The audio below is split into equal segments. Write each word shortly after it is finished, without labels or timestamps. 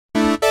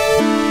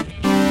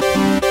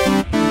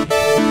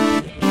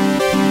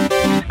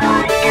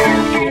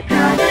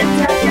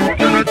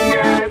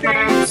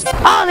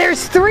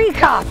3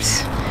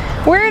 cops.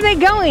 Where are they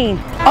going?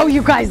 Oh,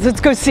 you guys, let's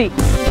go see.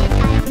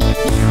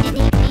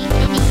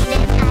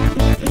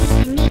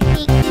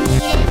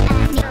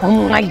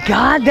 Oh my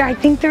God, I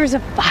think there's a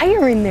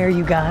fire in there,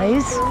 you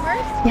guys.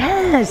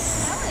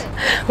 Yes.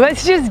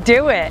 Let's just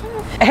do it.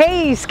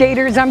 Hey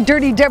skaters, I'm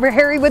Dirty Deborah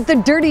Harry with the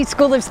Dirty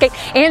School of Skate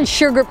and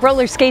Sugar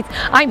Roller Skates.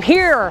 I'm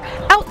here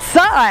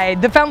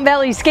outside the Fountain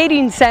Valley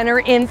Skating Center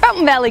in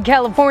Fountain Valley,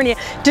 California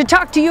to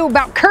talk to you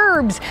about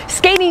curbs,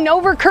 skating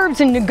over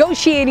curbs and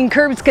negotiating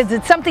curbs, because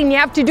it's something you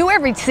have to do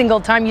every single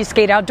time you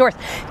skate outdoors.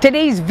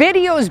 Today's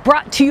video is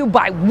brought to you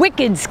by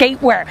Wicked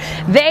Skatewear.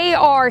 They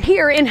are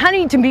here in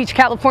Huntington Beach,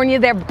 California.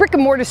 They have a brick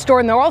and mortar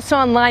store, and they're also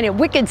online at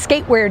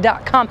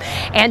wickedskatewear.com.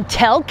 And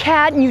tell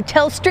Kat and you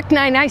tell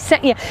Strychnine I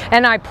sent you,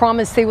 and I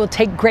promise they will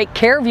take great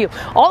care of you.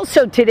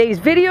 Also, today's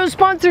video is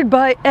sponsored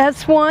by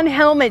S1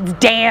 Helmets.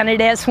 Dan at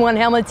S1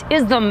 Helmets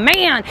is the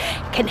man,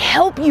 can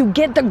help you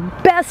get the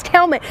best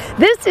helmet.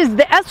 This is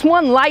the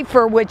S1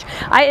 Lifer, which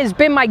has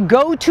been my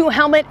go-to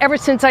helmet ever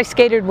since I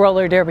skated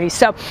roller derby.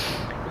 So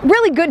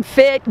really good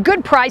fit,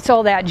 good price,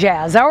 all that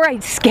jazz. All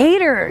right,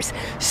 skaters.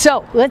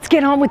 So let's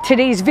get on with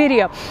today's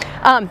video.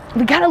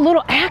 We got a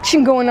little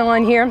action going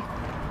on here.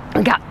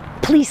 We got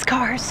police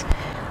cars,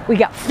 we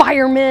got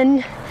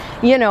firemen,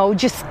 you know,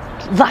 just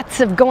lots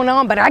of going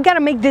on, but I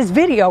gotta make this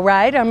video,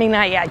 right? I mean,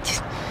 I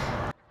just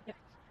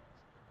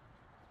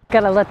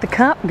gotta let the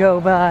cop go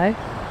by.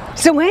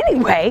 So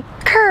anyway,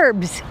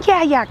 curbs.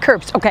 Yeah,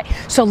 curbs. Okay,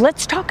 so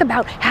let's talk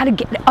about how to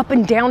get up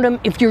and down them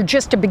if you're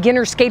just a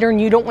beginner skater and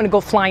you don't want to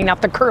go flying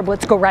off the curb.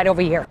 Let's go right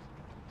over here.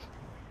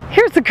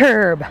 Here's the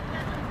curb.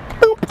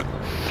 Boop.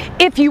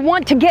 If you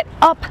want to get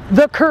up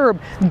the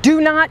curb, do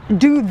not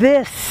do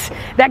this.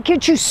 That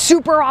gets you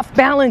super off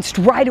balanced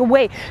right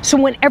away. So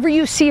whenever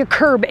you see a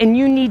curb and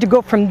you need to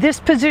go from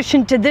this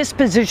position to this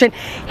position,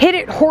 hit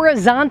it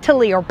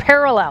horizontally or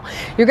parallel.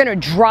 You're gonna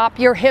drop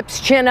your hips,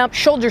 chin up,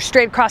 shoulders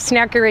straight across,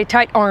 snack area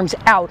tight, arms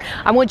out.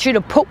 I want you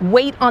to put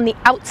weight on the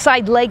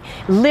outside leg,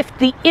 lift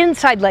the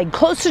inside leg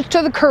closest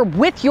to the curb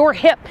with your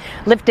hip.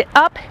 Lift it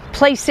up,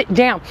 place it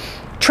down.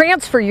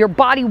 Transfer your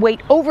body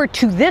weight over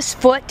to this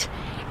foot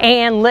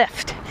and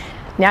lift.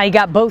 Now you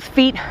got both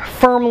feet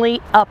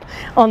firmly up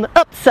on the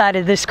upside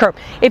of this curb.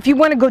 If you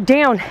want to go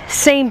down,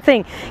 same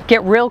thing.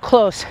 Get real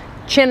close,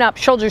 chin up,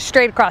 shoulders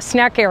straight across,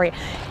 snack area,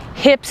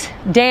 hips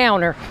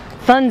down or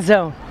fun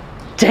zone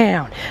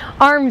down,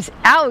 arms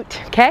out,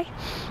 okay?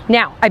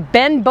 Now I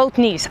bend both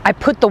knees. I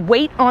put the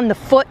weight on the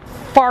foot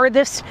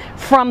farthest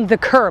from the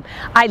curb.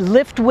 I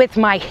lift with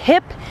my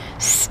hip,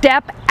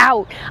 step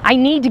out. I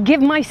need to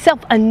give myself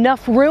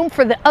enough room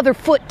for the other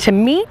foot to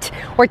meet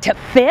or to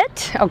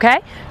fit, okay?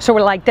 So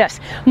we're like this.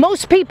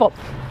 Most people,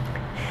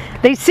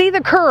 they see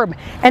the curb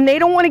and they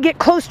don't want to get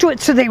close to it,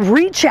 so they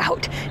reach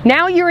out.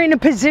 Now you're in a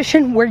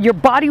position where your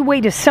body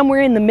weight is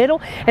somewhere in the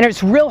middle, and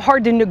it's real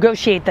hard to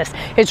negotiate this.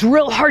 It's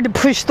real hard to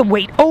push the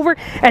weight over,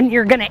 and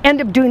you're going to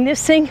end up doing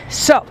this thing.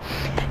 So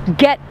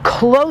get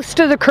close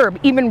to the curb,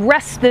 even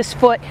rest this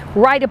foot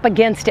right up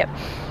against it.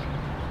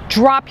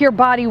 Drop your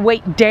body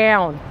weight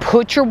down,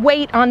 put your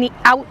weight on the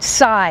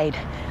outside.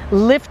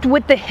 Lift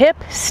with the hip,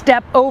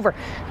 step over.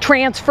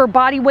 Transfer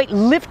body weight,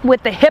 lift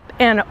with the hip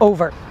and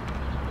over.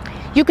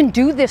 You can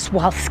do this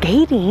while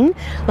skating.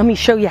 Let me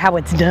show you how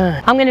it's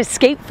done. I'm gonna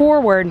skate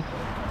forward,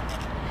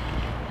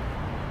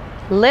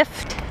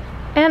 lift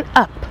and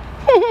up.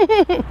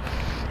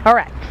 All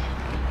right.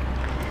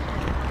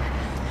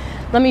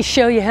 Let me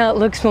show you how it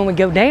looks when we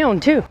go down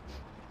too.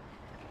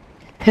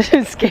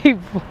 Skate,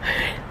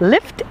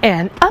 lift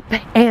and up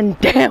and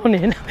down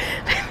and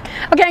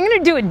okay, I'm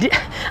gonna do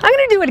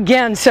it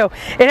again so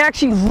it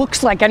actually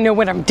looks like I know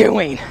what I'm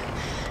doing.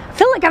 I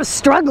feel like I was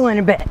struggling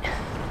a bit.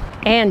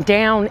 And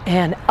down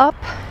and up,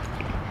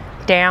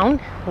 down,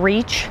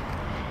 reach,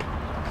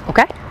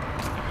 okay?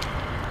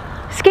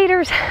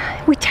 Skaters,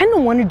 we tend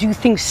to want to do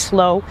things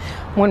slow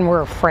when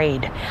we're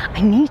afraid.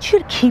 I need you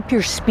to keep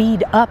your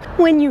speed up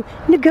when you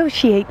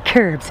negotiate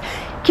curbs.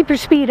 Keep your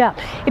speed up.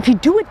 If you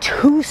do it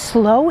too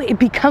slow, it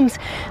becomes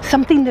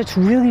something that's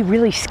really,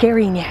 really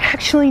scary, and you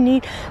actually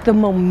need the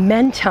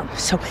momentum.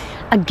 So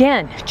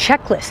again,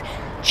 checklist,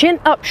 chin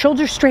up,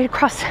 shoulders straight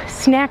across,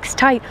 snacks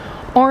tight,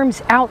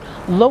 arms out,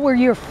 lower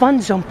your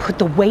fun zone, put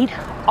the weight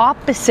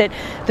opposite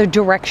the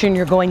direction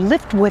you're going,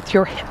 lift with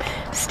your hip,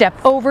 step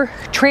over,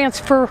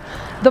 transfer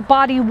the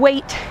body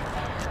weight,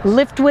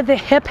 lift with the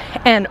hip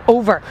and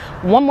over.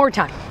 One more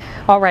time.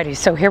 Alrighty,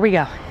 so here we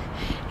go.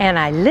 And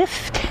I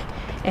lift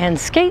and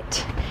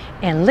skate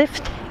and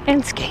lift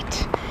and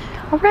skate.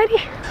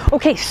 Alrighty?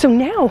 Okay, so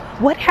now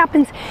what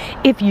happens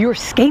if you're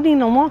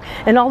skating along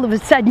and all of a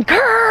sudden,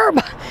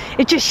 curb!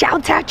 It just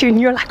shouts at you and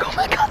you're like, oh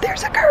my God,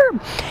 there's a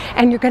curb.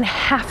 And you're gonna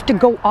have to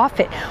go off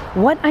it.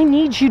 What I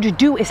need you to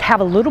do is have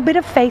a little bit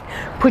of faith,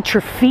 put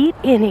your feet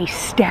in a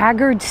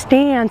staggered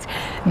stance,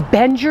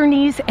 bend your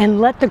knees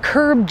and let the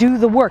curb do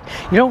the work.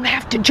 You don't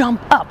have to jump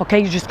up,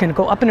 okay? You're just gonna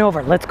go up and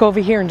over. Let's go over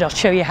here and I'll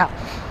show you how.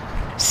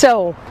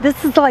 So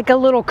this is like a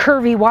little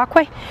curvy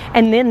walkway,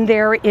 and then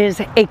there is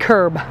a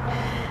curb.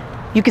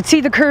 You can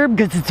see the curb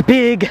because it's a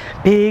big,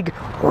 big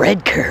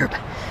red curb.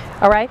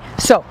 All right,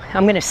 so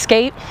I'm gonna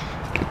skate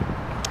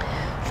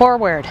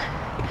forward.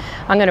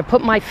 I'm gonna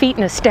put my feet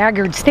in a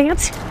staggered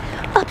stance,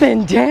 up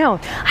and down.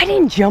 I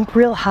didn't jump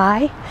real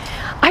high.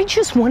 I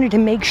just wanted to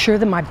make sure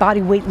that my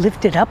body weight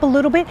lifted up a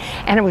little bit,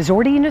 and I was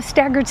already in a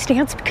staggered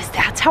stance because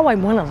that's how I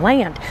want to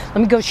land. Let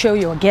me go show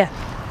you again.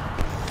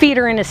 Feet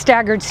are in a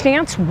staggered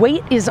stance.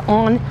 Weight is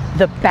on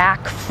the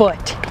back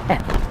foot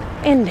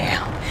and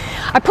down.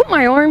 I put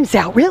my arms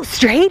out real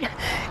straight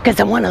because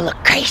I want to look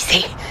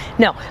crazy.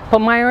 No,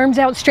 put my arms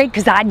out straight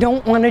because I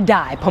don't want to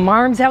die. Put my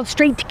arms out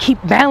straight to keep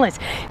balance,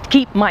 to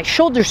keep my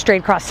shoulders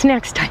straight across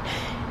next time.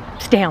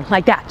 Down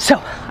like that.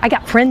 So I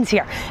got friends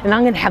here and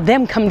I'm gonna have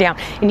them come down,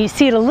 and you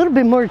see it a little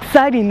bit more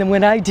exciting than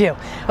what I do.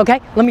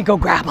 Okay, let me go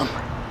grab them.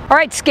 All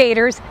right,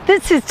 skaters,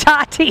 this is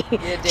Tati.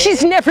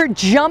 She's never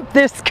jumped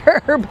this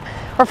curb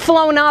or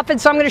flown off it,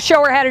 so I'm gonna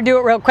show her how to do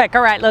it real quick.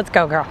 All right, let's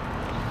go, girl.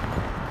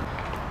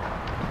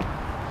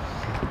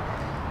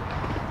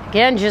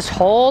 Again, just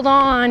hold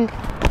on.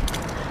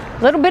 A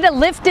little bit of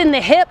lift in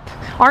the hip,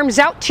 arms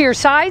out to your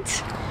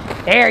sides.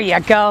 There you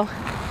go.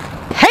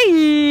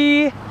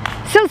 Hey!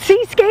 So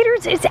see,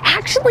 skaters, it's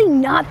actually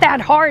not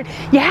that hard.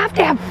 You have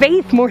to have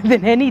faith more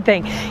than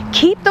anything.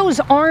 Keep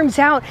those arms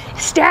out,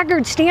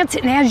 staggered stance,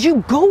 and as you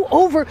go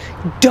over,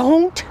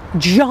 don't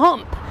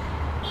jump.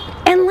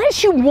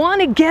 Unless you want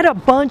to get a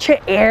bunch of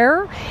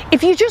air,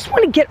 if you just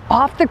want to get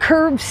off the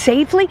curb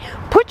safely,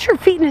 put your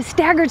feet in a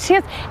staggered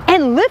stance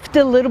and lift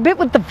a little bit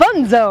with the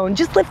fun zone.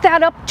 Just lift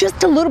that up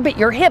just a little bit,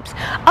 your hips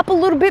up a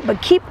little bit,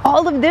 but keep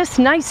all of this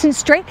nice and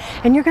straight,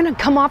 and you're going to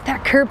come off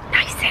that curb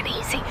nice and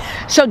easy.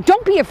 So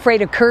don't be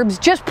afraid of curbs,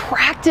 just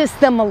practice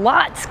them a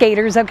lot,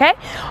 skaters, okay?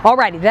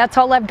 Alrighty, that's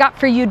all I've got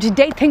for you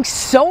today. Thanks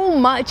so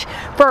much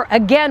for,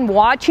 again,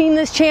 watching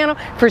this channel,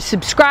 for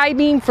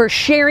subscribing, for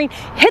sharing.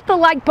 Hit the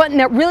like button,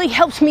 that really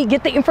helps me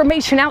get the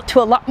information out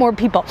to a lot more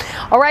people.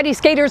 Alrighty,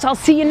 skaters, I'll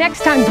see you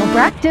next time. Go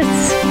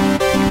practice.